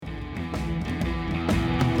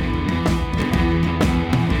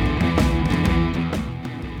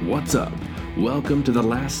What's up? Welcome to the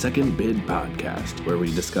Last Second Bid podcast, where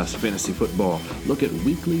we discuss fantasy football, look at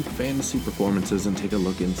weekly fantasy performances, and take a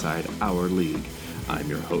look inside our league. I'm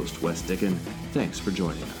your host, Wes Dickin. Thanks for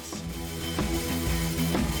joining us.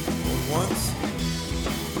 Once,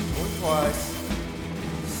 or twice,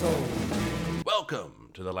 so.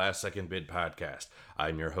 Welcome to the Last Second Bid podcast.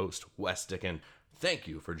 I'm your host, Wes Dickin. Thank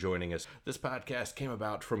you for joining us. This podcast came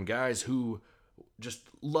about from guys who just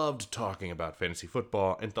loved talking about fantasy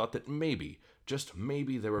football and thought that maybe, just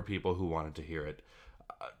maybe, there were people who wanted to hear it.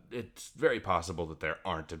 It's very possible that there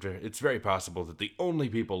aren't. It's very possible that the only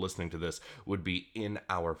people listening to this would be in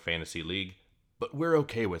our fantasy league, but we're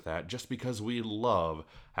okay with that just because we love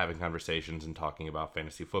having conversations and talking about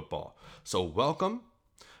fantasy football. So welcome.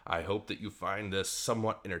 I hope that you find this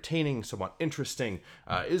somewhat entertaining, somewhat interesting.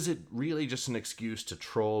 Is it really just an excuse to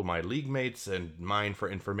troll my league mates and mine for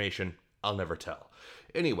information? I'll never tell.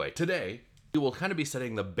 Anyway, today we will kind of be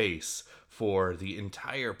setting the base for the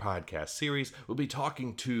entire podcast series. We'll be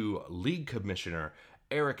talking to League Commissioner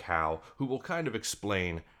Eric Howe, who will kind of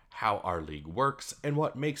explain how our league works and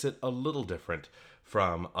what makes it a little different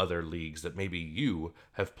from other leagues that maybe you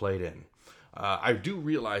have played in. I do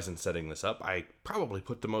realize in setting this up, I probably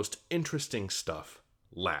put the most interesting stuff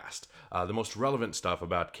last. The most relevant stuff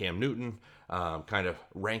about Cam Newton, kind of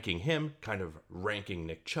ranking him, kind of ranking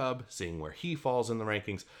Nick Chubb, seeing where he falls in the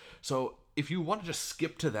rankings. So if you want to just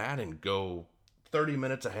skip to that and go 30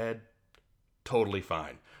 minutes ahead, totally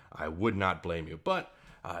fine. I would not blame you. But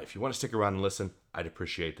if you want to stick around and listen, I'd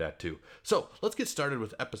appreciate that too. So let's get started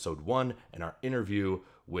with episode 1 and our interview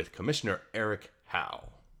with Commissioner Eric Howe.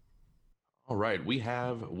 All right, we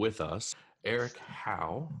have with us Eric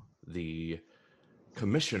Howe, the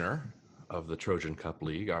commissioner of the Trojan Cup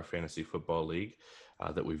League, our fantasy football league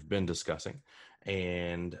that we've been discussing,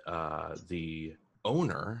 and the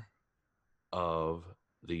owner of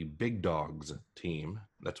the Big Dogs team.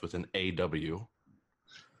 That's with an AW.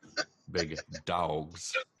 Big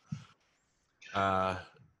Dogs.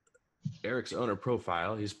 Eric's owner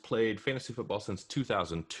profile, he's played fantasy football since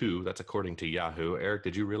 2002. That's according to Yahoo. Eric,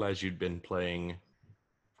 did you realize you'd been playing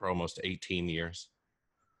for almost 18 years?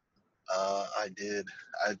 I did.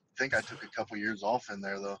 I think I took a couple years off in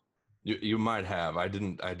there, though. You might have. I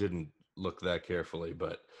didn't look that carefully,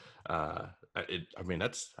 but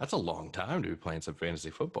that's a long time to be playing some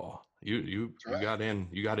fantasy football. You got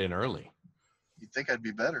in early. You'd think I'd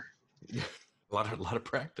be better. a lot of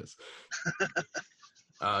practice.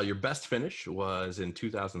 Your best finish was in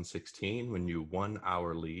 2016 when you won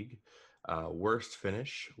our league. Worst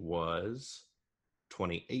finish was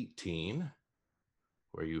 2018,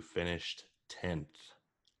 where you finished 10th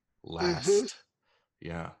last. Mm-hmm.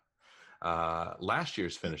 Yeah. Last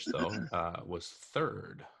year's finish, though, was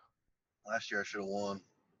 3rd. Last year I should have won.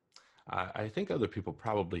 I think other people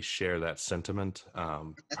probably share that sentiment.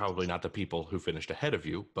 Probably not the people who finished ahead of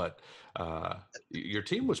you, but your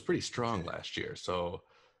team was pretty strong last year. So,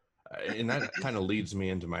 and that kind of leads me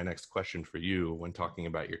into my next question for you when talking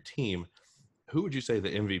about your team. Who would you say the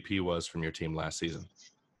MVP was from your team last season?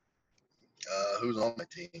 Who's on my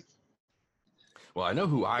team? Well, I know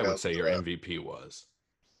who I would say your MVP was.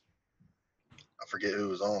 I forget who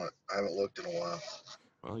was on it. I haven't looked in a while.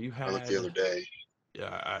 Well, I looked the other day.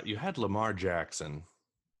 Yeah, you had Lamar Jackson.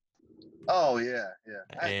 Oh yeah.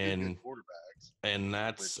 I had good quarterbacks. And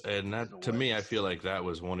that to me, I feel like that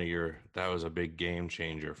was that was a big game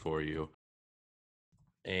changer for you.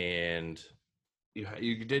 And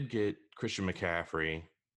you did get Christian McCaffrey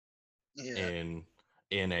in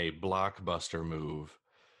a blockbuster move.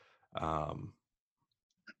 And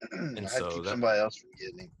I had to keep somebody else from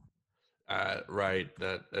getting him. Right.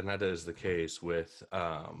 That is the case with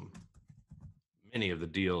many of the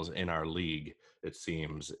deals in our league. It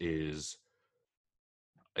seems it's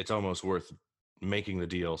almost worth making the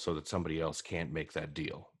deal so that somebody else can't make that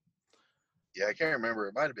deal. Yeah, I can't remember.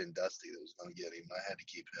 It might have been Dusty that was going to get him. I had to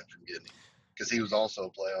keep him from getting him because he was also a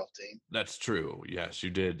playoff team. That's true. Yes, you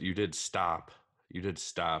did stop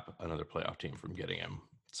another playoff team from getting him.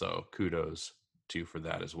 So kudos to you for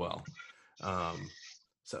that as well.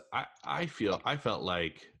 So I felt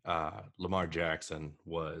like Lamar Jackson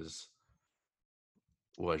was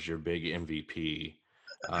your big MVP.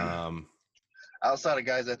 Outside of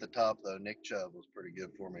guys at the top, though, Nick Chubb was pretty good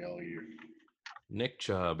for me all year. Nick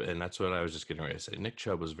Chubb, and that's what I was just getting ready to say. Nick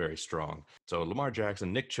Chubb was very strong. So Lamar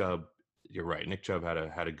Jackson, Nick Chubb, you're right. Nick Chubb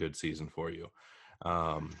had a good season for you.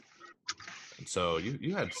 And so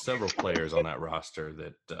you had several players on that roster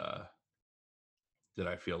that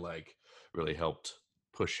I feel like really helped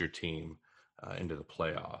push your team into the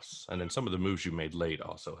playoffs. And then some of the moves you made late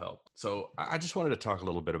also helped. So I just wanted to talk a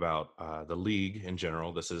little bit about the league in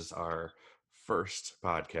general. This is our first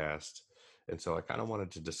podcast. And so I kind of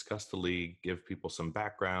wanted to discuss the league, give people some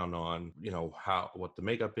background on, what the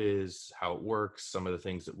makeup is, how it works, some of the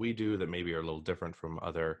things that we do that maybe are a little different from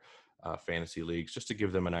other fantasy leagues, just to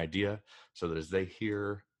give them an idea so that as they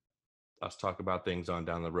hear us talk about things on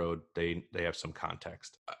down the road, they have some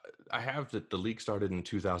context. I have that the league started in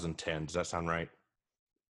 2010. Does that sound right?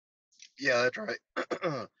 Yeah, that's right.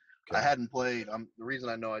 Okay. I hadn't played. The reason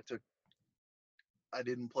I know I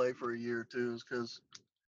didn't play for a year or two is because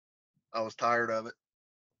I was tired of it.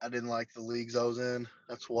 I didn't like the leagues I was in.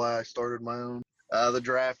 That's why I started my own. The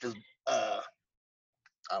draft is, I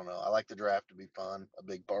don't know. I like the draft to be fun, a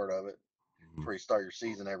big part of it. Before you start your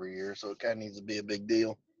season every year, so it kind of needs to be a big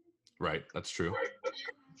deal. Right, that's true.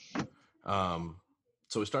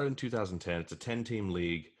 So we started in 2010. It's a 10-team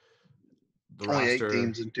league. The only roster, 8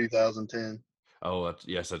 teams in 2010. Oh,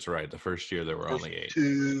 yes, that's right. The first year there were only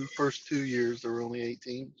 8. First 2 years there were only 8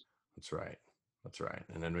 teams. That's right.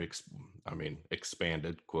 And then we,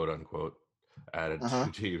 expanded, quote unquote, added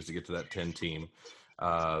 2 teams to get to that 10-team.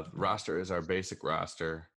 Roster is our basic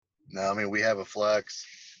roster. No, we have a flex,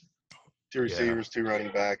 2 receivers, 2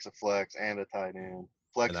 running backs, a flex, and a tight end.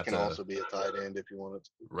 Flex can also be a tight end if you want it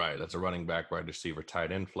to. Right. That's a running back, wide receiver,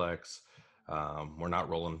 tight end flex. We're not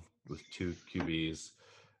rolling with 2 QBs.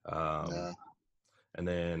 No. And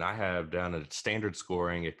then I have down at standard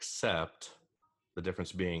scoring, except the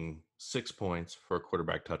difference being 6 points for a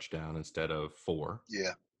quarterback touchdown instead of 4.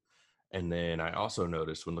 Yeah. And then I also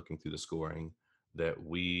noticed when looking through the scoring that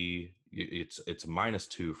it's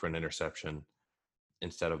 -2 for an interception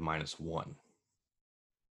instead of -1.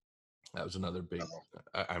 That was another big,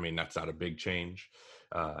 that's not a big change.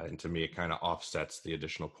 And to me, it kind of offsets the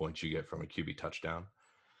additional points you get from a QB touchdown.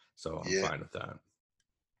 So I'm fine with that.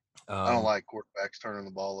 I don't like quarterbacks turning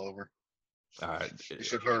the ball over. It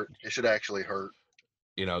should hurt. It should actually hurt.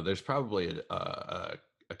 There's probably a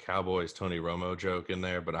Cowboys Tony Romo joke in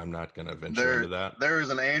there, but I'm not going to venture into that. There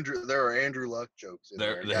are Andrew Luck jokes in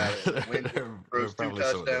there. Throws 2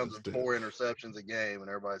 touchdowns and 4 interceptions a game, and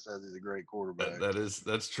everybody says he's a great quarterback.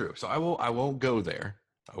 That's true. So I won't go there.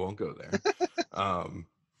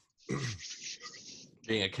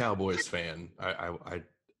 Being a Cowboys fan,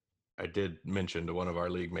 I did mention to one of our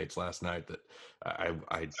league mates last night that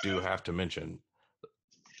I do have to mention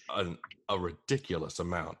a ridiculous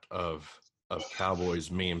amount of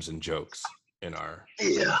Cowboys memes and jokes in our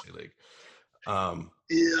fantasy league.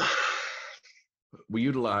 We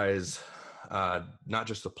utilize not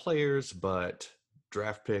just the players, but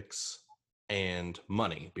draft picks and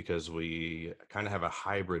money, because we kind of have a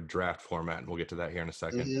hybrid draft format, and we'll get to that here in a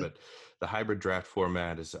second. But the hybrid draft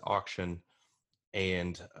format is auction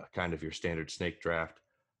and kind of your standard snake draft.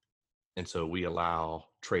 And so we allow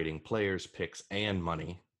trading players, picks, and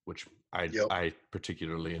money, which I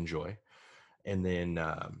particularly enjoy. And then,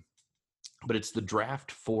 but it's the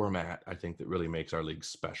draft format, I think, that really makes our league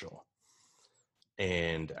special.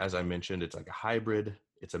 And as I mentioned, it's like a hybrid.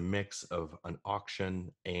 It's a mix of an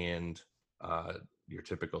auction and your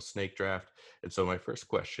typical snake draft. And so my first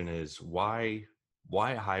question is, why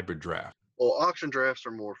a hybrid draft? Well, auction drafts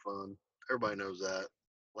are more fun. Everybody knows that.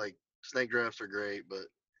 Like, snake drafts are great, but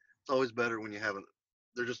it's always better when you haven't.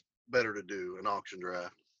 They're just better to do an auction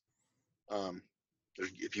draft.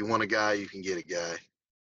 If you want a guy, you can get a guy.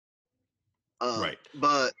 Right.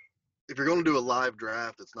 But if you're going to do a live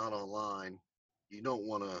draft that's not online, you don't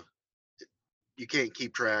want to. You can't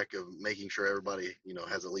keep track of making sure everybody,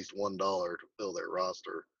 has at least $1 to fill their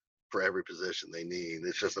roster for every position they need.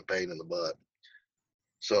 It's just a pain in the butt.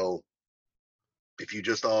 So if you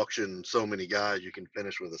just auction so many guys, you can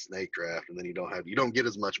finish with a snake draft, and then you don't get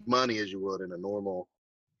as much money as you would in a normal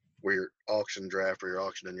where your auction draft where you're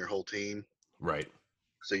auctioning your whole team. Right.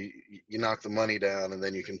 So you knock the money down, and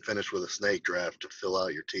then you can finish with a snake draft to fill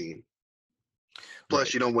out your team.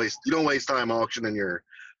 Plus, you don't waste time auctioning your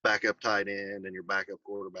backup tight end and your backup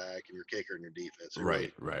quarterback and your kicker and your defense.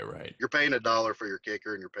 Right. You're paying $1 for your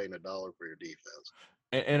kicker, and you're paying $1 for your defense.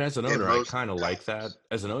 And as an owner, I kind of like that.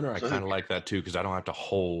 As an owner, I kind of like that too, because I don't have to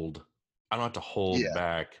hold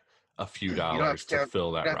back a few dollars to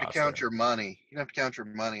fill that roster. You don't have to count your money. You don't have to count your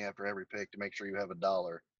money after every pick to make sure you have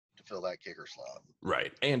 $1 to fill that kicker slot.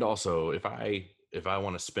 Right. And also, if I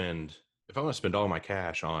want to spend all my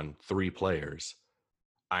cash on 3 players,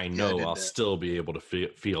 I know I'll still be able to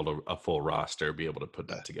field a full roster, be able to put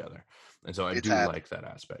that together. And so I do like that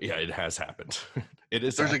aspect. Yeah, it has happened. It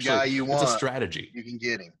is. There's a guy you want. It's a strategy. You can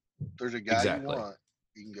get him. There's a guy you want.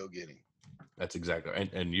 You can go get him. That's exactly.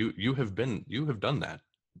 And you have done that.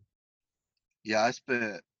 Yeah,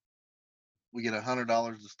 we get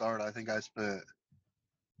 $100 to start. I think I spent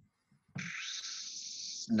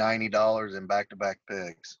 $90 in back-to-back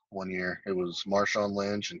picks one year. It was Marshawn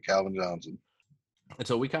Lynch and Calvin Johnson. And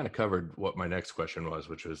so we kind of covered what my next question was,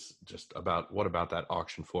 which was just about what about that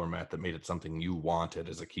auction format that made it something you wanted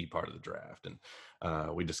as a key part of the draft.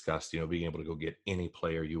 And we discussed, being able to go get any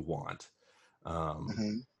player you want.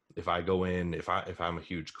 Mm-hmm. If I go in, if I'm a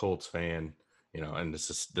huge Colts fan, and this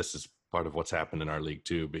is part of what's happened in our league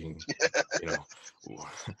too, being,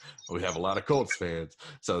 we have a lot of Colts fans.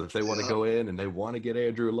 So if they want to go in and they want to get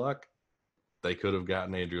Andrew Luck, they could have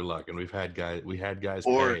gotten Andrew Luck. And we had guys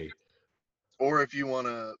pay. Or if you want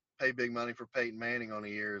to pay big money for Peyton Manning on a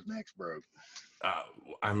year, his neck's broke.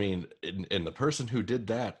 I mean, and the person who did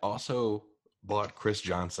that also bought Chris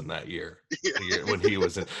Johnson that year. When he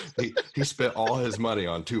was in, he spent all his money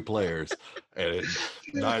on two players, and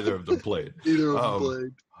neither of them played. Neither of them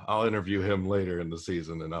played. I'll interview him later in the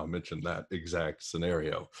season, and I'll mention that exact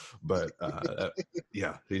scenario. But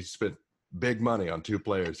yeah, he spent big money on two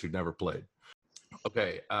players who never played.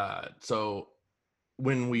 Okay, so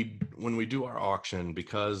when we do our auction,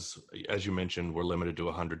 because as you mentioned, we're limited to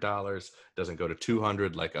 $100, doesn't go to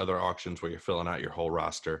 $200 like other auctions where you're filling out your whole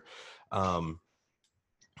roster.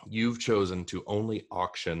 You've chosen to only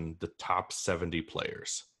auction the top 70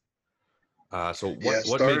 players. So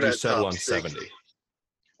what made you settle on 70?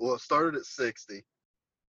 Well, it started at 60.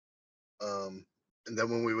 And then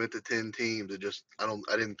when we went to 10 teams,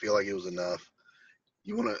 I didn't feel like it was enough.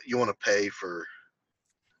 You want to pay for.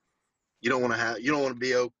 You don't want to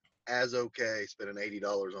be as okay spending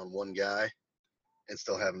 $80 on one guy and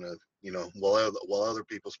still having to, while other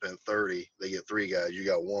people spend 30, they get three guys, you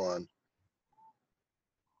got one.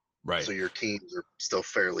 Right. So your teams are still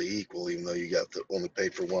fairly equal, even though you got only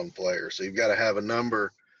paid for one player. So you've got to have a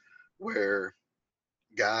number where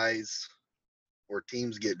guys or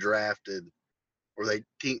teams get drafted, or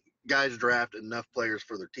guys draft enough players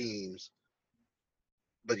for their teams,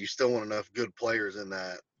 but you still want enough good players in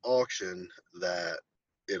that auction that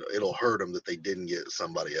it'll hurt them that they didn't get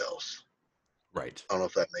somebody else. Right. I don't know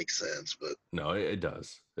if that makes sense, but no, it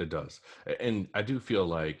does. It does. And I also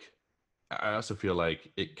feel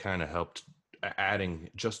like it kind of helped adding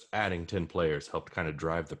 10 players helped kind of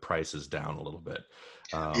drive the prices down a little bit.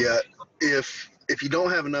 Yeah. If you don't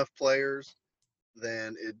have enough players,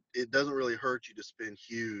 then it doesn't really hurt you to spend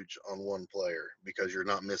huge on one player because you're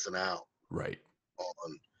not missing out. Right.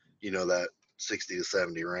 On, that 60 to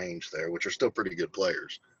 70 range there, which are still pretty good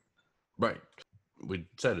players. Right. We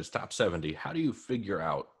said it's top 70. How do you figure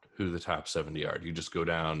out who the top 70 are? Do you just go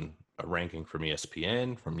down a ranking from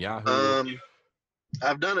ESPN, from Yahoo?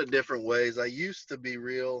 I've done it different ways. I used to be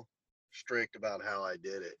real strict about how I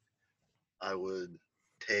did it. I would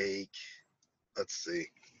take, let's see,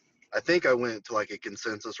 I think I went to like a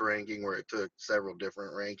consensus ranking where it took several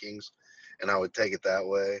different rankings, and I would take it that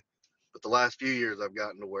way. But the last few years I've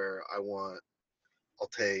gotten to where I'll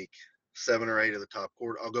take 7 or 8 of the top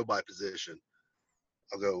quarter. I'll go by position.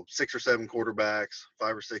 I'll go 6 or 7 quarterbacks,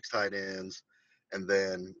 5 or 6 tight ends, and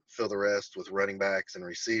then fill the rest with running backs and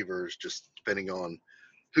receivers, just depending on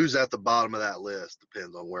who's at the bottom of that list,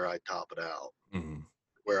 depends on where I top it out,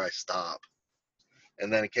 where I stop.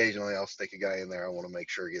 And then occasionally I'll stick a guy in there I want to make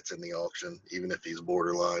sure gets in the auction, even if he's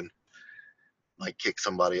borderline. Might kick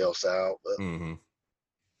somebody else out, but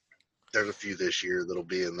there's a few this year that'll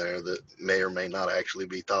be in there that may or may not actually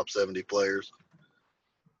be top 70 players.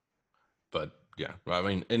 But yeah, I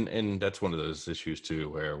mean, and that's one of those issues too,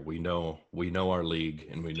 where we know our league,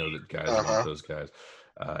 and we know that guys want those guys,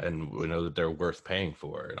 and we know that they're worth paying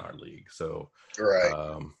for in our league. So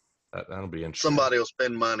right, that'll be interesting. Somebody will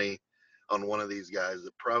spend money on one of these guys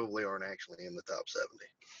that probably aren't actually in the top 70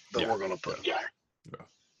 that we're going to put there.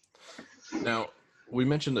 Yeah. Now, we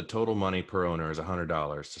mentioned the total money per owner is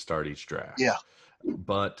 $100 to start each draft. Yeah.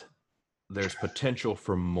 But there's potential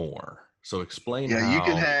for more. So explain how. Yeah, you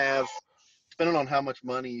can have, depending on how much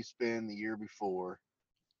money you spend the year before,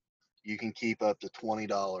 you can keep up to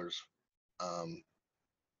 $20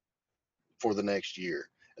 for the next year.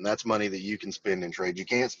 And that's money that you can spend in trades. You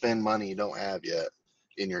can't spend money you don't have yet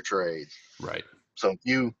in your trades. Right. So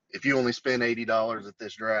if you only spend $80 at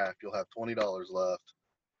this draft, you'll have $20 left.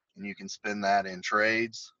 And you can spend that in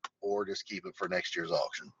trades or just keep it for next year's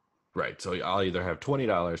auction. Right. So I'll either have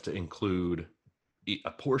 $20 to include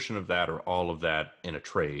a portion of that or all of that in a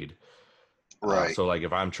trade. Right. So like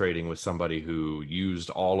if I'm trading with somebody who used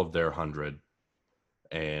all of their 100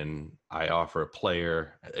 and I offer a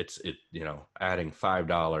player, adding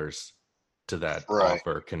 $5 to that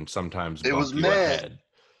offer can sometimes bump you ahead.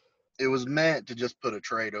 It was meant to just put a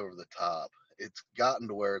trade over the top. it's gotten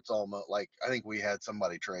to where it's almost like, I think we had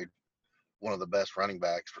somebody trade one of the best running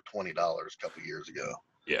backs for $20 a couple years ago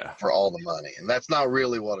Yeah. for all the money. And that's not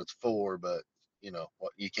really what it's for, but you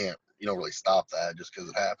don't really stop that just because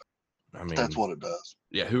it happened. I mean, That's what it does.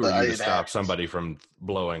 yeah, who But are you to it stop happens. somebody from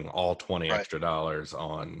blowing all 20 Right. extra dollars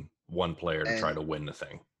on one player to try And to win the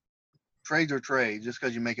thing? trades are trades. Just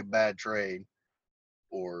because you make a bad trade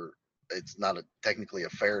or it's not technically a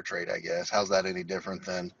fair trade, I guess. How's that any different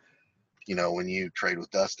than, when you trade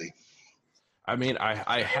with Dusty? I mean,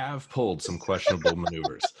 I have pulled some questionable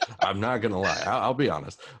maneuvers. I'm not gonna lie. I'll be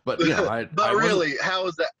honest. But I wasn't. Really, how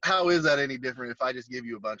is that any different if I just give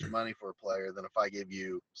you a bunch of money for a player than if I give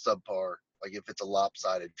you subpar, like if it's a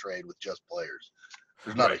lopsided trade with just players?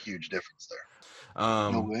 There's not a huge difference there.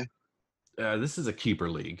 No way. This is a keeper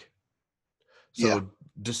league. So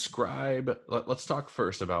let's talk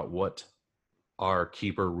first about what our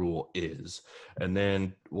keeper rule is, and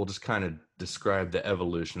then we'll just kind of describe the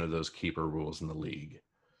evolution of those keeper rules in the league.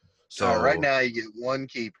 So right now you get one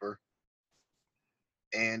keeper,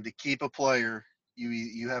 and to keep a player,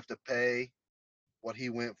 you have to pay what he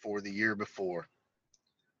went for the year before.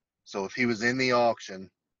 So if he was in the auction,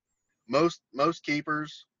 most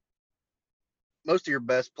keepers, most of your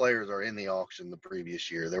best players are in the auction the previous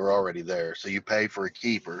year. They were already there. So you pay for a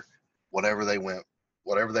keeper, whatever they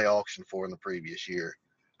auctioned for in the previous year.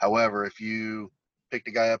 However, if you picked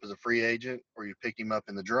a guy up as a free agent or you picked him up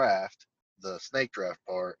in the draft, the snake draft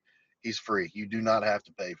part, he's free. You do not have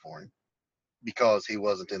to pay for him because he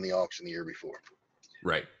wasn't in the auction the year before.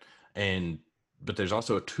 Right. But there's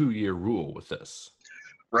also a 2-year rule with this.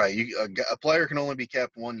 Right. A player can only be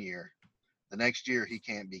kept 1 year. The next year, he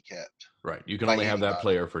can't be kept. Right. You can only have that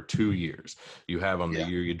player for 2 years. You have them the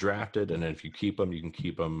year you drafted, and then if you keep them, you can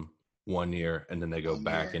keep them 1 year, and then they go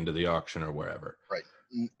back into the auction or wherever. Right.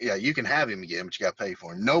 Yeah, you can have him again, but you got to pay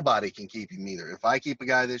for him. Nobody can keep him either. If I keep a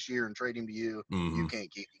guy this year and trade him to you, you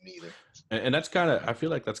can't keep him either. And that's I feel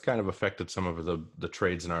like that's kind of affected some of the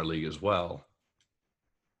trades in our league as well.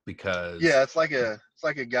 Because it's like a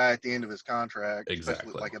guy at the end of his contract,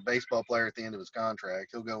 exactly like a baseball player at the end of his contract.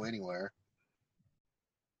 He'll go anywhere.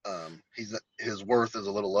 His worth is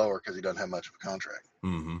a little lower because he doesn't have much of a contract.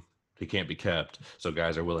 He can't be kept, so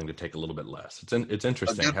guys are willing to take a little bit less. It's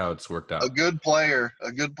interesting how it's worked out. A good player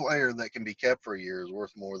that can be kept for a year is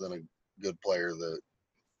worth more than a good player that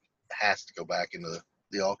has to go back into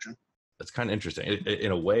the auction. That's kind of interesting.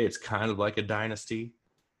 In a way, it's kind of like a dynasty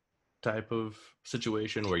type of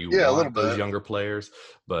situation where you want those younger players,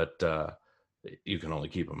 but you can only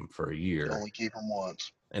keep them for a year. You only keep them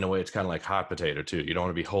once. In a way, it's kind of like hot potato too. You don't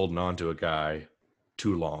want to be holding on to a guy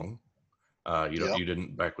too long. You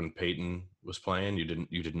didn't, back when Peyton was playing, you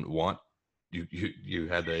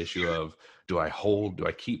had the issue of, do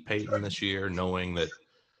I keep Peyton this year knowing that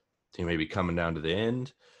he may be coming down to the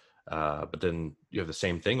end? But then you have the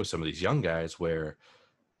same thing with some of these young guys where,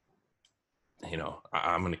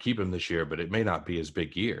 I'm going to keep him this year, but it may not be his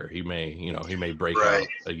big year. He may break out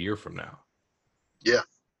a year from now. Yeah.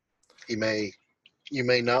 You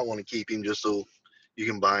may not want to keep him just so you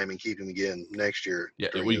can buy him and keep him again next year. Yeah,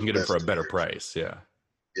 we can get him for a better price. Yeah.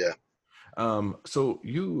 Yeah. So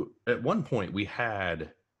you, at one point we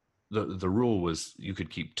had the rule was you could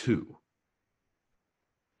keep 2.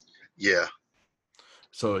 Yeah.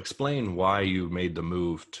 So explain why you made the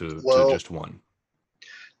move to just 1.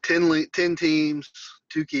 10 teams,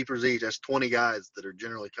 2 keepers each. That's 20 guys that are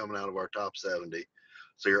generally coming out of our top 70.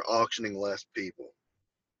 So you're auctioning less people,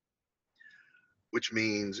 which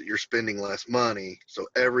means you're spending less money. So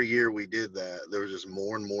every year we did that, there was just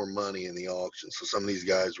more and more money in the auction. So some of these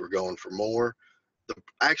guys were going for more.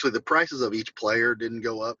 Actually, the prices of each player didn't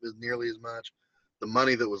go up nearly as much. The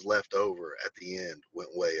money that was left over at the end went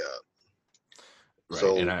way up. Right.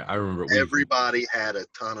 So and I remember everybody had a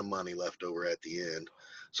ton of money left over at the end.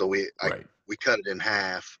 So we cut it in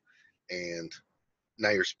half, and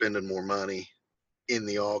now you're spending more money in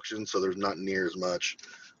the auction. So there's not near as much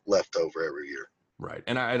left over every year. Right.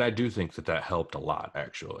 And I do think that helped a lot,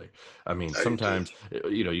 actually. I mean, sometimes,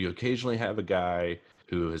 you occasionally have a guy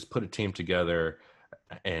who has put a team together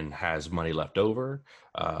and has money left over.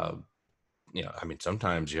 I mean,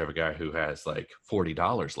 sometimes you have a guy who has like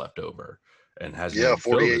 $40 left over and has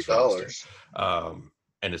 $48.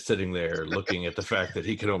 And is sitting there looking at the fact that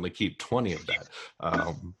he can only keep 20 of that.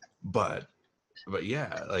 But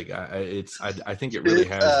yeah, like I think it really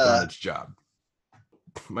has done its job.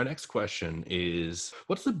 My next question is,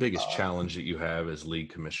 what's the biggest challenge that you have as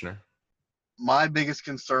league commissioner? My biggest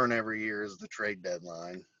concern every year is the trade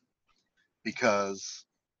deadline, because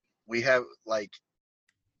we have like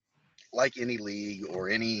any league or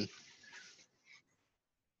any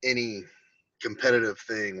competitive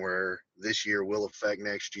thing where this year will affect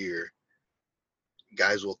next year.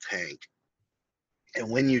 Guys will tank. And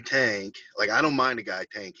when you tank, like, I don't mind a guy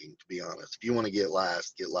tanking, to be honest. If you want to get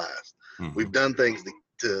last, get last. Mm-hmm. We've done things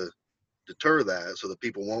to deter that so that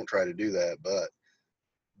people won't try to do that. But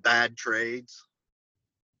bad trades,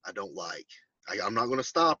 I don't like. I'm not going to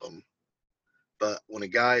stop them. But when a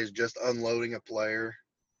guy is just unloading a player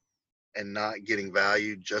and not getting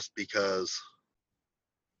value just because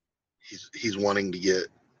he's wanting to get,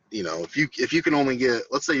 if you can only get,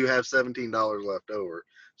 let's say you have $17 left over,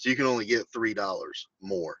 so you can only get $3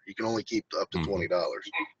 more. You can only keep up to $20.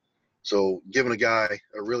 So giving a guy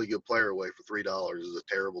a really good player away for $3 is a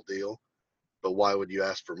terrible deal. But why would you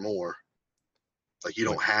ask for more? Like, you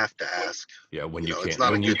don't have to ask. Yeah, when you you know, can't, it's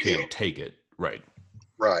not when a you good can't deal. take it, right?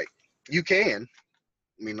 Right. You can.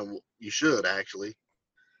 I mean, you should actually,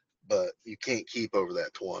 but you can't keep over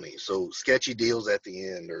that 20. So sketchy deals at the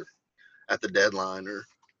end or at the deadline, or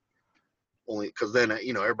only because then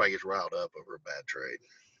everybody gets riled up over a bad trade.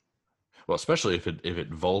 Well, especially if it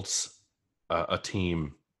vaults a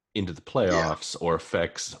team into the playoffs or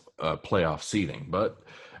affects playoff seeding. But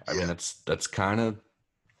I mean, that's kind of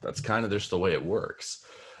just the way it works.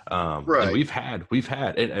 Right. And we've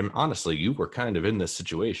had, and honestly, you were kind of in this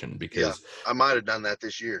situation because I might have done that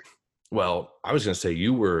this year. Well, I was going to say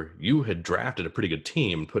you had drafted a pretty good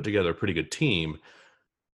team, put together a pretty good team,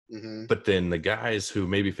 but then the guys who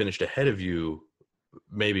maybe finished ahead of you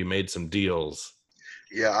maybe made some deals.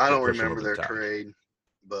 Yeah, I don't remember their trade,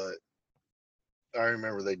 but I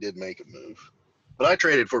remember they did make a move. But I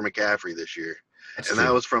traded for McCaffrey this year,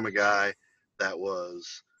 that was from a guy that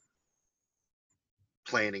was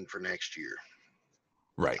planning for next year.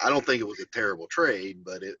 Right. I don't think it was a terrible trade,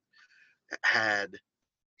 but it had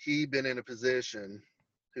he been in a position,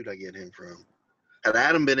 who'd I get him from? Had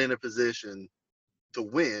Adam been in a position to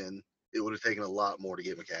win, it would have taken a lot more to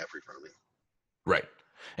get McCaffrey from him. Right.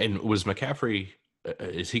 And was McCaffrey,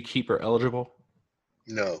 is he keeper eligible?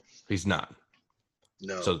 No. He's not.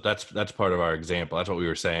 No. So that's part of our example. That's what we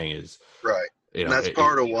were saying is. Right. And that's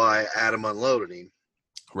part of why Adam unloaded him.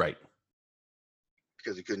 Right.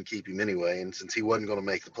 Because he couldn't keep him anyway. And since he wasn't going to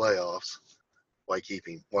make the playoffs, why keep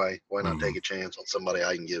him? Why not take a chance on somebody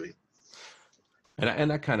I can give him?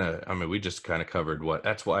 And that kind of, I mean, we just kind of covered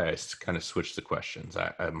that's why I kind of switched the questions.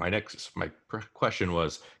 My question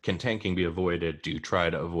was, can tanking be avoided? Do you try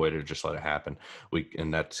to avoid it or just let it happen?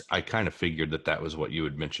 I kind of figured that was what you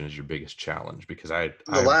would mention as your biggest challenge, because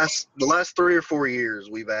the last 3 or 4 years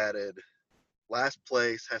we've added last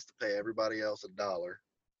place has to pay everybody else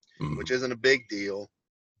 $1, which isn't a big deal.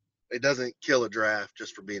 It doesn't kill a draft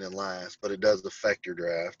just for being in last, but it does affect your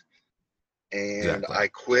draft. And exactly. I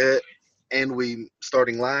quit. And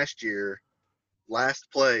starting last year, last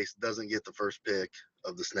place doesn't get the first pick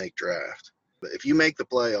of the snake draft. But if you make the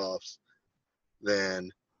playoffs, then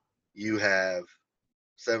you have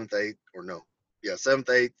 7th, 8th,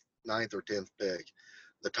 9th, or 10th pick.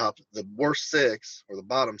 The worst 6 or the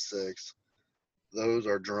bottom 6, those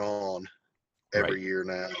are drawn every year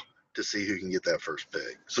now to see who can get that first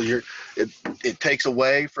pick. So it takes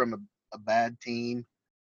away from a bad team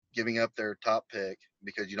giving up their top pick,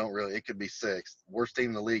 because it could be 6th. Worst team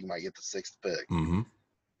in the league might get the 6th pick.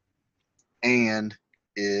 And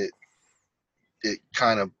it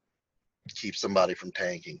kind of keeps somebody from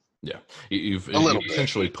tanking. Yeah. You've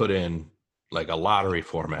essentially put in like a lottery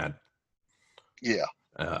format. Yeah.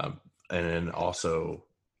 And then also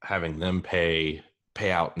having them pay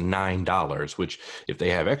out $9, which if they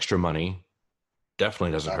have extra money,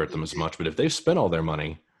 definitely doesn't hurt them as much. But if they've spent all their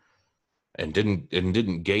money and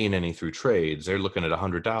didn't gain any through trades, they're looking at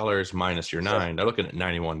 $100 minus your $9. They're looking at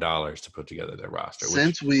 $91 to put together their roster.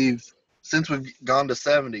 Since we've gone to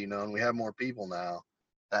 70, and we have more people now,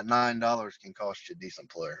 that $9 can cost you a decent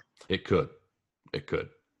player. It could.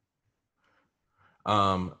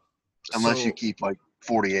 Unless you keep like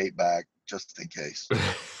 48 back just in case.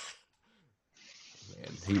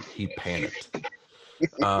 Man, he panicked.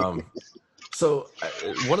 So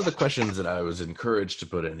one of the questions that I was encouraged to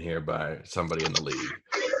put in here by somebody in the league,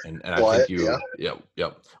 and I think you,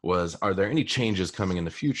 was, are there any changes coming in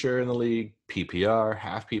the future in the league? PPR,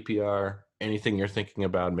 half PPR, anything you're thinking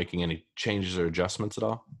about making any changes or adjustments at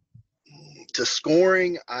all? To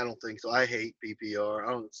scoring, I don't think so. I hate PPR.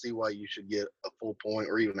 I don't see why you should get a full point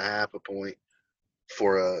or even a half a point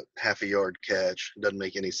for a half a yard catch. It doesn't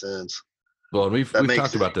make any sense. Well, and we've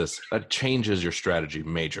talked about this. That changes your strategy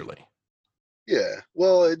majorly. Yeah.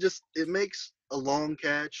 Well, it makes a long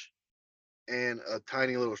catch and a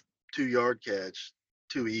tiny little 2-yard catch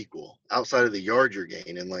too equal. Outside of the yard you're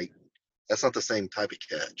gaining, like, that's not the same type of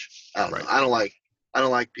catch. I don't know. I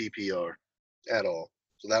don't like PPR. at all.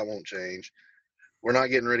 So that won't change. We're not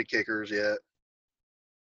getting rid of kickers yet.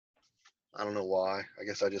 I don't know why. I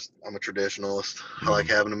guess I'm a traditionalist. I like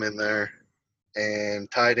having them in there. And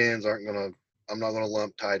tight ends I'm not gonna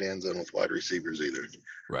lump tight ends in with wide receivers either.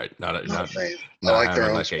 Right. Not a fan. I Not like their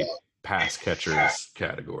having own like spot. a pass catchers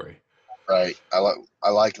category. Right. I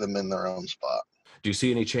like them in their own spot. Do you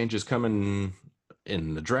see any changes coming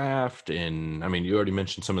in the draft? And I mean, you already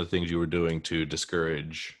mentioned some of the things you were doing to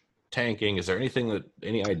discourage tanking. Is there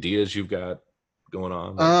any ideas you've got going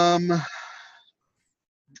on?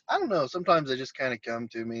 I don't know. Sometimes they just kind of come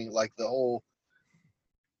to me, like the whole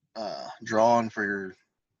drawing for your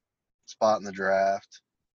spot in the draft.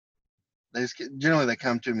 Generally they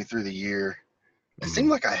come to me through the year. It seemed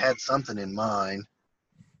like I had something in mind.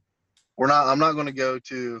 I'm not going to go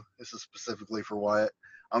to, this is specifically for Wyatt,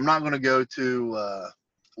 I'm not going to go to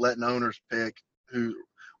letting owners pick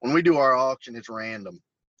when we do our auction, it's random.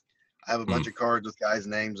 I have a bunch of cards with guys'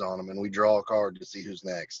 names on them, and we draw a card to see who's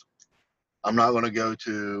next. I'm not going to go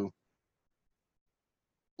to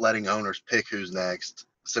letting owners pick who's next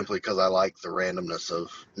simply because I like the randomness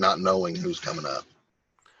of not knowing who's coming up.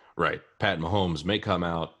 Right. Pat Mahomes may come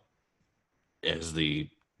out as the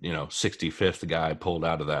 65th guy pulled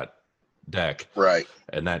out of that deck. Right.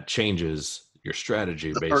 And that changes your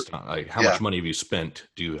strategy based on like how much money have you spent.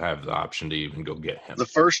 Do you have the option to even go get him? The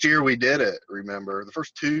first year we did it, remember, the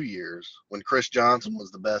first 2 years when Chris Johnson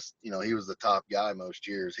was the best, he was the top guy most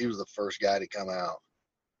years. He was the first guy to come out.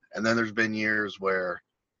 And then there's been years where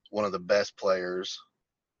one of the best players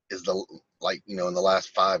is in the last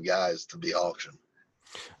 5 guys to be auctioned.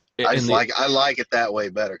 I like it that way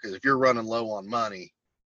better, because if you're running low on money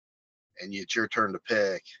and it's your turn to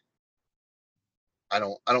pick, I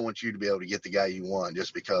don't want you to be able to get the guy you want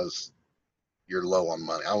just because you're low on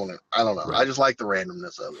money. I don't know. Right. I just like the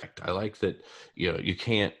randomness of it. I like that you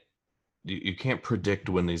can't predict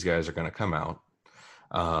when these guys are going to come out.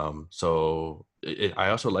 I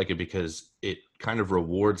also like it because it kind of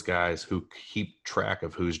rewards guys who keep track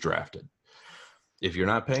of who's drafted. If you're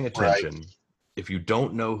not paying attention, right, if you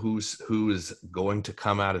don't know who is going to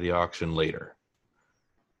come out of the auction later,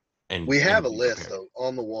 and we have a list though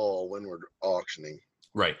on the wall when we're auctioning,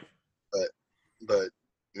 right? But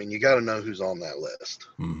I mean, you got to know who's on that list,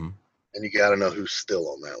 and you got to know who's still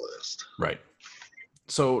on that list, right?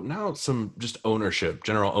 So now some just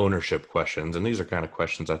general ownership questions, and these are kind of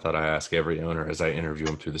questions I thought I ask every owner as I interview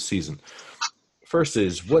them through the season. First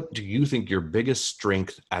is, what do you think your biggest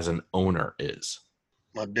strength as an owner is?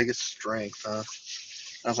 My biggest strength, huh?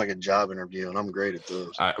 Sounds like a job interview, and I'm great at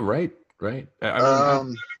those. Right. I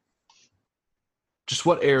mean, just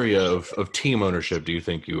what area of team ownership do you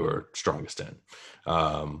think you are strongest in?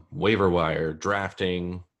 Waiver wire,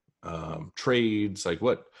 drafting, trades, like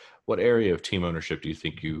what area of team ownership do you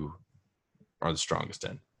think you are the strongest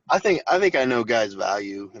in? I think I know guys'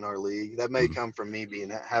 value in our league. That may come from me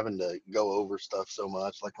having to go over stuff so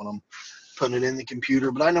much, like when I'm putting it in the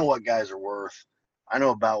computer. But I know what guys are worth. I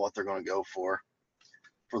know about what they're going to go for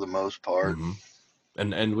the most part.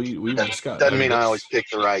 And we've discussed. Doesn't mean I always pick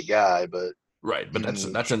the right guy, but right. But that's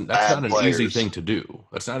not an easy thing to do.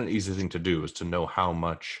 That's not an easy thing to do, is to know how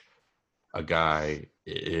much a guy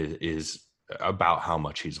is about how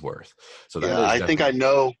much he's worth. So that I think I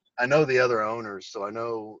know the other owners, so I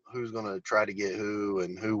know who's going to try to get who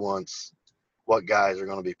and what guys are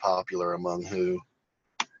going to be popular among who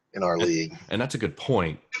in our league. And that's a good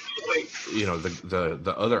point.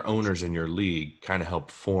 The other owners in your league kind of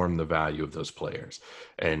help form the value of those players.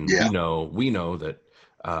 And we know that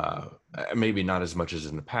maybe not as much as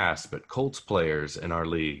in the past, but Colts players in our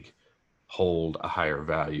league hold a higher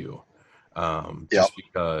value just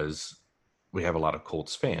because we have a lot of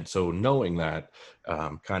Colts fans. So knowing that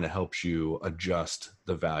kind of helps you adjust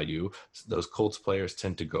the value. Those Colts players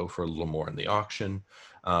tend to go for a little more in the auction.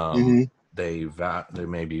 They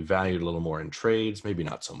may be valued a little more in trades, maybe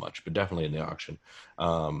not so much, but definitely in the auction.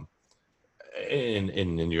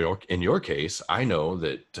 In your case, I know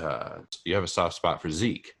that you have a soft spot for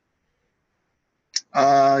Zeke.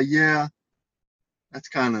 Yeah, that's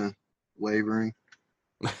kind of wavering.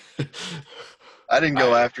 I didn't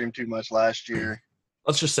go after him too much last year.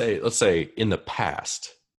 Let's say in the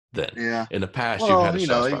past, then. Yeah. In the past, you've had a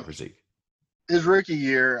soft spot for Zeke. His rookie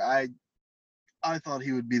year, I thought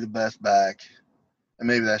he would be the best back. And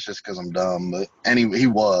maybe that's just because I'm dumb, but he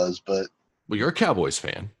was. But well, you're a Cowboys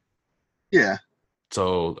fan. Yeah.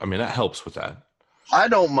 So, I mean, that helps with that. I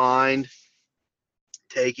don't mind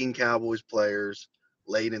taking Cowboys players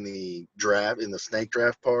late in the draft, in the snake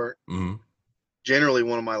draft part. Generally,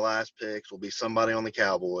 one of my last picks will be somebody on the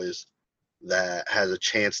Cowboys that has a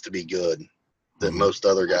chance to be good. that most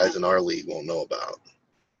other guys in our league won't know about.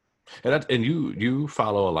 And you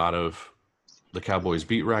follow a lot of the Cowboys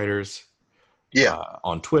beat writers,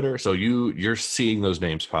 on Twitter, so you're seeing those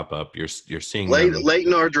names pop up. You're seeing late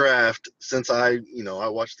in our draft. Since I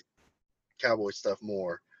watched the Cowboys stuff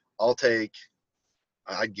more,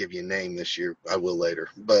 I'd give you a name this year. I will later,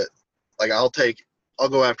 but like I'll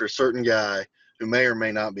go after a certain guy who may or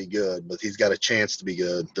may not be good, but he's got a chance to be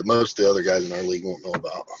good that most of the other guys in our league won't know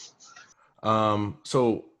about.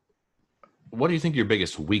 So what do you think your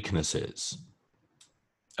biggest weakness is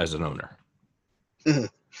as an owner?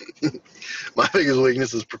 My biggest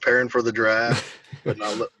weakness is preparing for the draft, but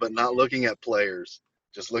not looking at players,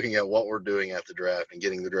 just looking at what we're doing at the draft and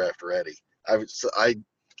getting the draft ready. I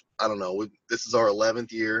don't know. This is our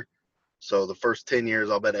 11th year, so the first 10 years,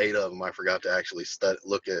 I'll bet 8 of them I forgot to actually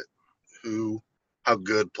look at how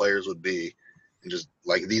good players would be, and just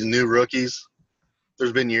like these new rookies.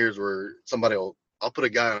 There's been years where I'll put a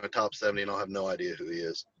guy on a top 70 and I'll have no idea who he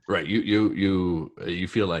is. Right. You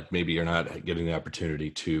feel like maybe you're not getting the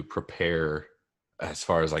opportunity to prepare as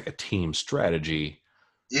far as like a team strategy.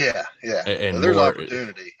 Yeah. And there's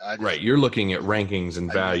opportunity. Right. You're looking at rankings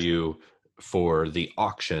and value for the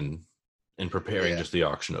auction and preparing just the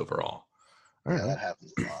auction overall. All right. That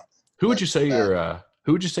happens a lot. Who would you say your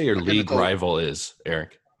league rival is,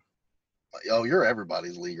 Eric? Oh, you're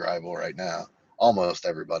everybody's league rival right now. Almost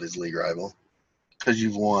everybody's league rival, because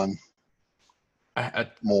you've won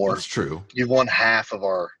more. That's true. You've won half of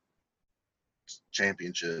our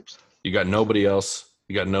championships. You got nobody else.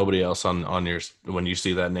 On your, when you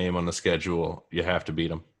see that name on the schedule, you have to beat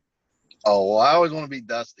them. Oh, well, I always want to beat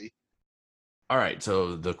Dusty. All right.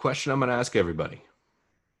 So the question I'm going to ask everybody: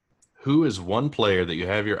 who is one player that you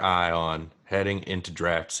have your eye on heading into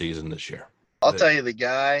draft season this year? I'll tell you the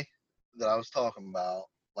guy that I was talking about,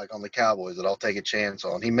 like on the Cowboys, that I'll take a chance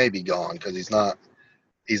on. He may be gone because he's not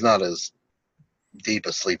as deep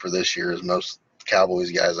a sleeper this year as most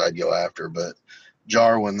Cowboys guys I'd go after. But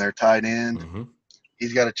Jarwin, their tight end,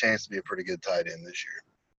 he's got a chance to be a pretty good tight end this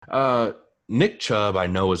year. Nick Chubb, I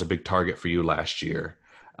know, was a big target for you last year.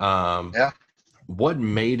 Yeah. What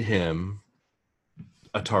made him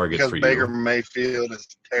a target for you? Because Baker Mayfield is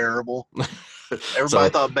terrible. Everybody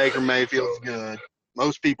thought Baker Mayfield was good.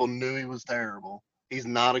 Most people knew he was terrible. He's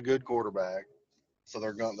not a good quarterback, so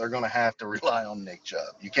they're going to have to rely on Nick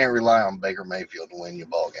Chubb. You can't rely on Baker Mayfield to win you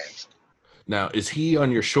ball games. Now, is he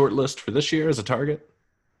on your short list for this year as a target?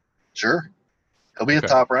 Sure, he'll be a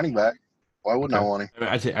top running back. Why wouldn't I want him?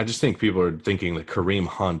 I mean, I just think people are thinking that Kareem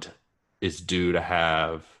Hunt is due to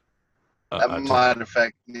have. That might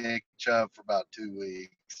affect Nick Chubb for about 2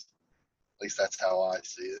 weeks. At least that's how I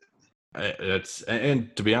see it.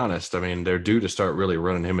 And to be honest, I mean, they're due to start really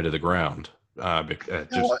running him into the ground. Looking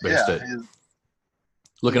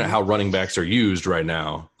at how running backs are used right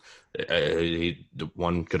now,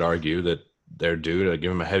 one could argue that they're due to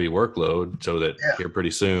give him a heavy workload so that here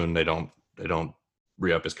pretty soon they don't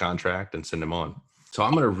re-up his contract and send him on. So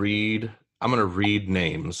I'm gonna read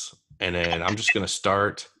names, and then I'm just gonna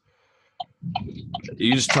start.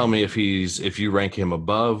 You just tell me if you rank him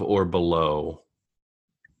above or below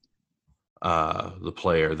the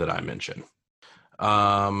player that I mentioned.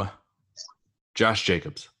 Josh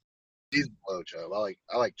Jacobs. He's below Chubb. I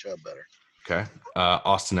like Chubb better. Okay.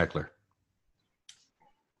 Austin Eckler.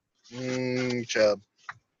 Chubb.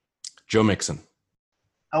 Joe Mixon.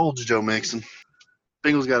 How old is Joe Mixon?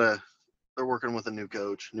 Bengals they're working with a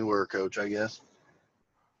newer coach, I guess.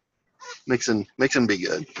 Mixon be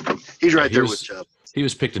good. He's right there with Chubb. He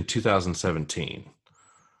was picked in 2017.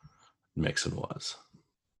 Mixon was.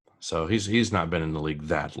 So he's not been in the league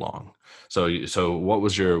that long. So what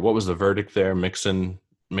was the verdict there? Mixon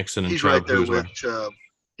and he's Chubb. He's right there with Chubb.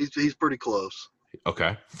 He's pretty close.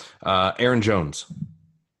 Okay. Aaron Jones.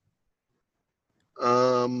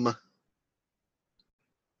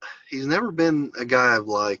 He's never been a guy I've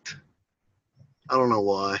liked. I don't know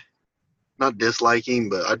why. Not disliking,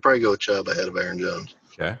 but I'd probably go with Chubb ahead of Aaron Jones.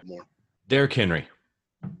 Okay. More. Derrick Henry.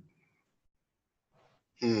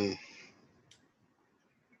 Yeah,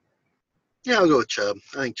 I'll go with Chubb.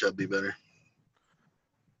 I think Chubb be better.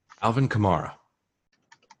 Alvin Kamara.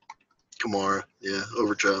 Yeah,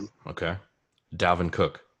 over Chubb. Okay. Dalvin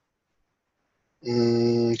Cook.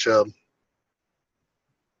 Chubb.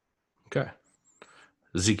 Okay.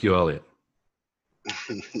 Ezekiel Elliott.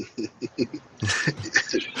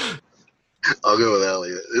 I'll go with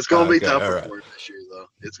Elliott. It's going to be tougher for him this year, though.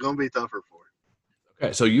 It's going to be tougher for him.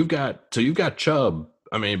 Okay, so you've got Chubb.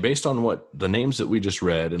 I mean, based on what the names that we just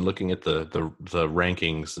read and looking at the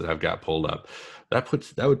rankings that I've got pulled up, that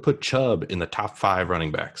would put Chubb in the top 5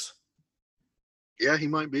 running backs. Yeah, he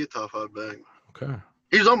might be a top 5 back. Okay.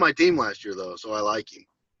 He was on my team last year, though, so I like him.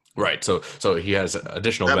 Right. So he has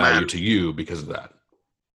additional That value matters. to you because of that.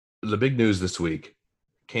 The big news this week,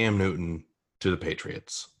 Cam Newton to the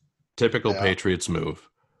Patriots. Typical Yeah. Patriots move.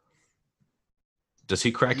 Does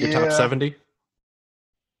he crack your top Yeah. 70?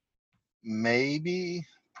 Maybe.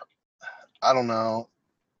 I don't know.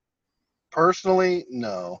 Personally,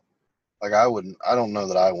 no. Like, I don't know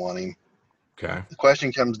that I want him. Okay. The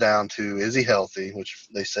question comes down to, is he healthy? Which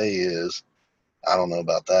they say he is. I don't know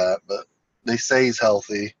about that, but they say he's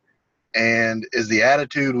healthy. And is the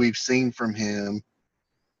attitude we've seen from him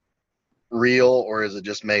real, or is it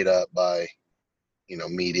just made up by,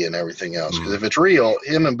 media and everything else? Because if it's real,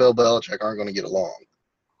 him and Bill Belichick aren't going to get along.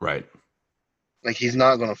 Right. Like, he's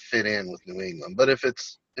not going to fit in with New England. But if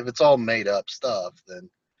it's all made up stuff, then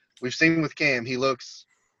we've seen with Cam, he looks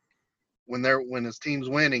when his team's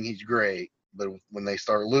winning, he's great. But when they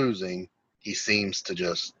start losing, he seems to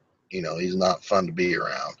just, he's not fun to be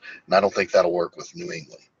around. And I don't think that'll work with New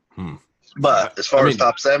England. But as far as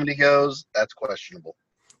top 70 goes, that's questionable.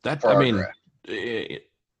 Draft.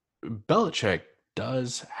 Belichick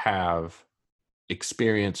does have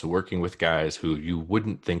experience working with guys who you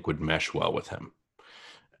wouldn't think would mesh well with him.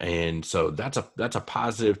 And so that's a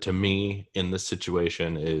positive to me in this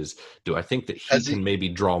situation. Is, do I think that he can maybe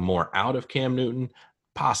draw more out of Cam Newton?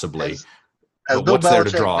 Possibly. Has Bill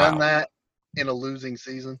Belichick done that in a losing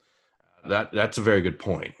season? That's a very good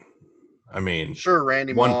point. I mean, sure,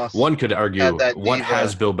 Randy Moss. One could argue, what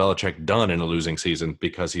has Bill Belichick done in a losing season,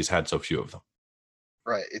 because he's had so few of them.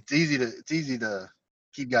 Right. It's easy to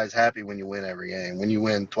keep guys happy when you win every game. When you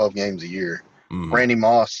win 12 games a year, Randy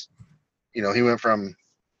Moss, he went from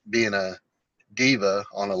being a diva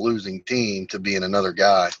on a losing team to being another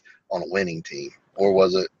guy on a winning team. Or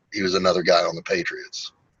was it he was another guy on the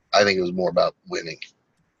Patriots? I think it was more about winning.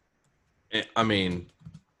 I mean,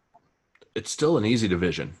 it's still an easy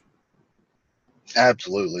division.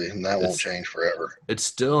 Absolutely, and that won't change forever. It's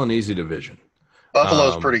still an easy division.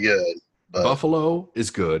 Buffalo's pretty good. But Buffalo is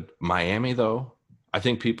good. Miami, though, I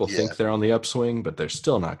think people think they're on the upswing, but they're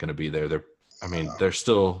still not going to be there. They're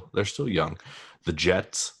still young. The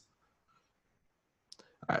Jets.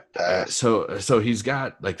 So he's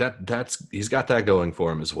got like that. He's got that going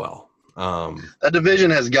for him as well. That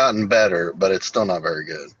division has gotten better, but it's still not very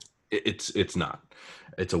good. It's not.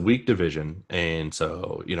 It's a weak division, and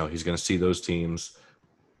so he's going to see those teams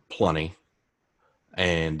plenty,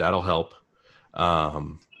 and that'll help.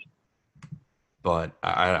 But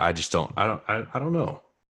I just don't. I don't know.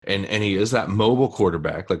 And he is that mobile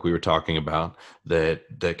quarterback, like we were talking about,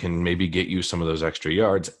 that can maybe get you some of those extra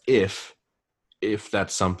yards if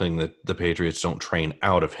that's something that the Patriots don't train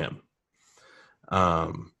out of him. They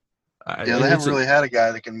haven't really had a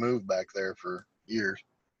guy that can move back there for years.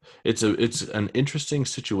 It's an interesting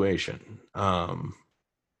situation.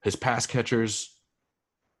 His pass catchers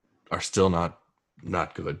are still not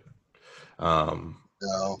good. No.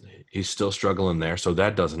 He's still struggling there, so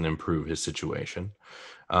that doesn't improve his situation.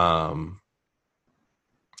 But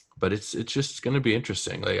it's just going to be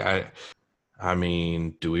interesting. Like I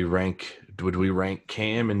mean, would we rank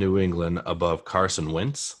Cam in New England above Carson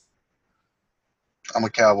Wentz? I'm a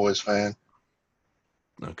Cowboys fan.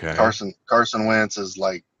 Okay. Carson Wentz is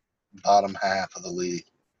like bottom half of the league.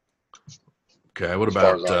 Okay. What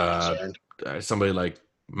about somebody like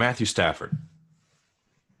Matthew Stafford?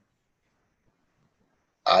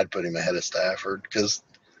 I'd put him ahead of Stafford because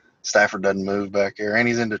Stafford doesn't move back there, and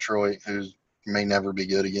he's in Detroit, who may never be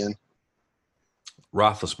good again.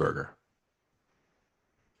 Roethlisberger.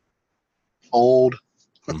 Old.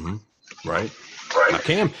 Mm-hmm. Right.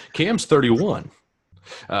 Cam's 31.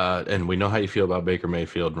 And we know how you feel about Baker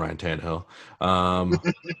Mayfield and Ryan Tannehill.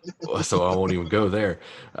 So I won't even go there.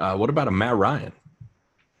 What about a Matt Ryan?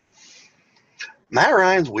 Matt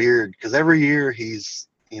Ryan's weird because every year he's,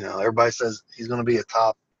 everybody says he's going to be a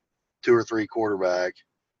top 2 or 3 quarterback.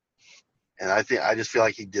 And I just feel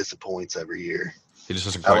like he disappoints every year. He just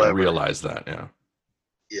doesn't quite realize that. Yeah.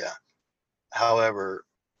 Yeah. However,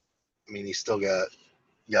 he's still got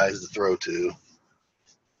guys to throw to.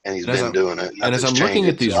 And he's been doing it. And as I'm looking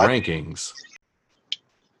at these rankings,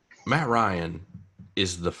 Matt Ryan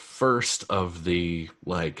is the first of the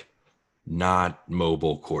not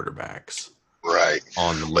mobile quarterbacks, right,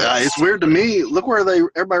 on the list. It's weird to me. Look where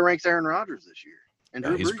everybody ranks Aaron Rodgers this year.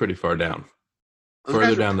 And he's pretty far down,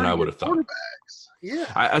 further down than I would have thought.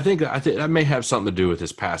 Yeah, I think that may have something to do with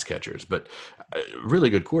his pass catchers, but really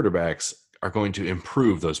good quarterbacks are going to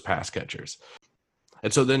improve those pass catchers.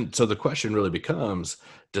 And so the question really becomes,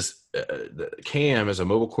 does Cam as a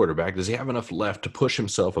mobile quarterback, does he have enough left to push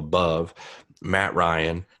himself above Matt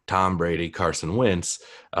Ryan, Tom Brady, Carson Wentz,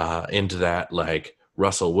 into that like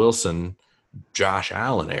Russell Wilson, Josh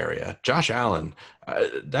Allen area? Josh Allen,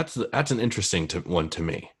 that's an interesting one to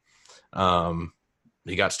me.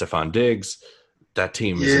 He got Stephon Diggs. That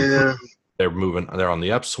team is improved. They're on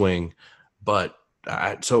the upswing. But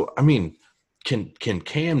can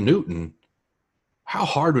Cam Newton, how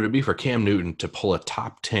hard would it be for Cam Newton to pull a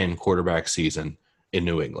top 10 quarterback season in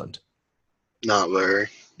New England? Not very.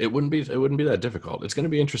 It wouldn't be that difficult. It's going to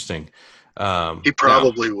be interesting. He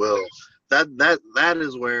probably will. That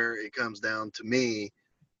is where it comes down to me.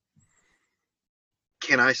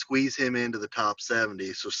 Can I squeeze him into the top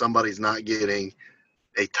 70 so somebody's not getting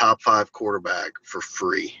a top 5 quarterback for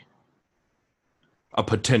free? A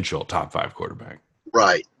potential top 5 quarterback.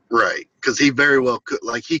 Right. Because he very well could,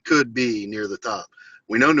 he could be near the top.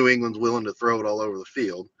 We know New England's willing to throw it all over the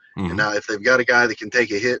field. Mm-hmm. And now if they've got a guy that can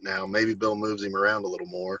take a hit now, maybe Bill moves him around a little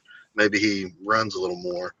more. Maybe he runs a little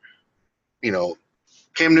more.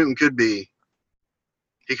 Cam Newton could be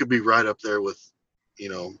right up there with,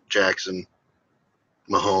 Jackson,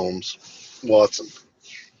 Mahomes, Watson.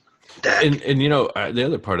 And the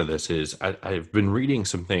other part of this is I've been reading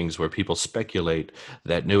some things where people speculate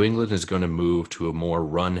that New England is going to move to a more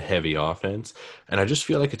run-heavy offense, and I just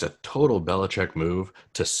feel like it's a total Belichick move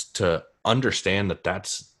to understand that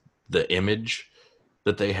that's the image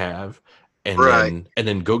that they have, and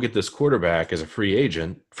then go get this quarterback as a free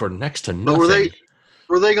agent for next to nothing. But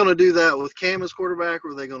were they going to do that with Cam as quarterback, or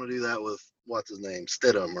were they going to do that with what's his name,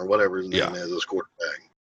 Stidham, or whatever his name is as quarterback?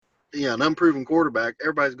 Yeah, an unproven quarterback,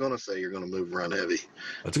 everybody's going to say you're going to move run heavy.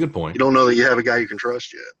 That's a good point. You don't know that you have a guy you can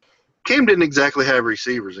trust yet. Cam didn't exactly have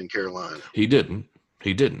receivers in Carolina. He didn't.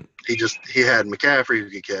 He had McCaffrey who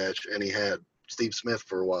could catch, and he had Steve Smith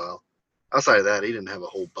for a while. Outside of that, he didn't have a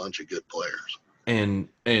whole bunch of good players. And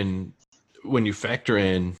when you factor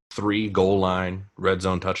in 3 goal line red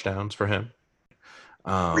zone touchdowns for him.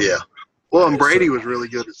 Yeah. Well, and Brady was really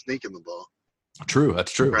good at sneaking the ball. True,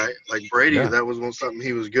 that's true. Right? Like Brady, that was something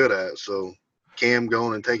he was good at. So Cam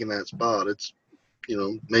going and taking that spot, it's,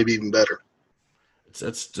 maybe even better.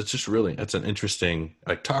 That's just really, that's an interesting,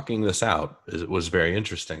 talking this out was very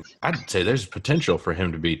interesting. I'd say there's potential for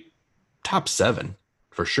him to be top 7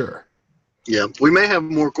 for sure. Yeah, we may have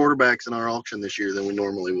more quarterbacks in our auction this year than we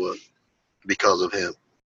normally would because of him.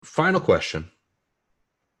 Final question.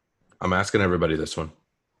 I'm asking everybody this one.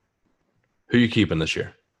 Who are you keeping this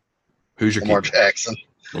year? Who's your Lamar Jackson?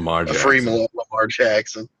 Lamar Jackson. A free Lamar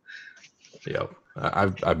Jackson. Yep. I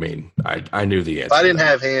knew the answer. If I didn't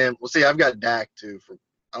have him, see, I've got Dak too.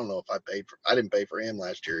 I don't know if I didn't pay for him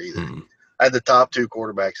last year either. Mm-hmm. I had the top 2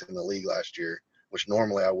 quarterbacks in the league last year, which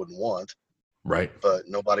normally I wouldn't want. Right. But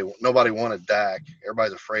nobody wanted Dak.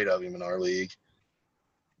 Everybody's afraid of him in our league.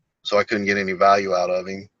 So I couldn't get any value out of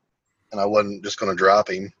him. And I wasn't just going to drop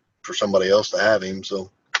him for somebody else to have him.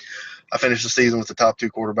 So I finished the season with the top 2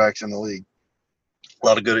 quarterbacks in the league. A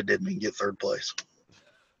lot of good it did me get 3rd place.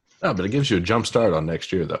 No, but it gives you a jump start on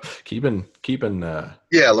next year, though. Keeping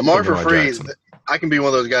Lamar for free. Jackson. I can be one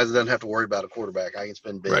of those guys that doesn't have to worry about a quarterback. I can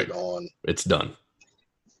spend big on. It's done.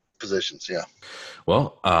 Positions, yeah.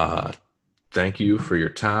 Well, thank you for your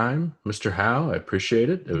time, Mr. Howe. I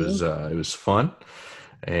appreciate it. It was fun,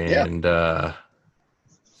 and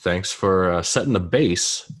thanks for setting the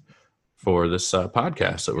base for this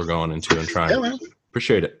podcast that we're going into and trying. Yeah, man.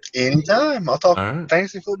 Appreciate it. Anytime. I'll talk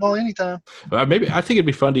fantasy football anytime. Maybe I think it'd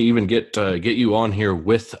be fun to even get you on here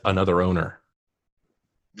with another owner.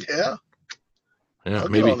 Yeah. Yeah,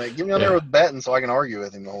 maybe. Get me on there with betting so I can argue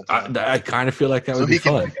with him the whole time. I kind of feel like that would be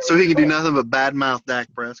fun. So he can do nothing but badmouth Dak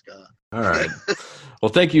Prescott. All right.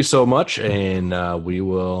 Well, thank you so much, and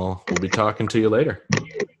we'll be talking to you later.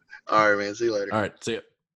 All right, man. See you later. All right. See you.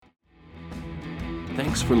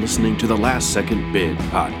 Thanks for listening to the Last Second Bid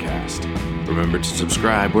podcast. Remember to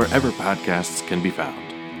subscribe wherever podcasts can be found.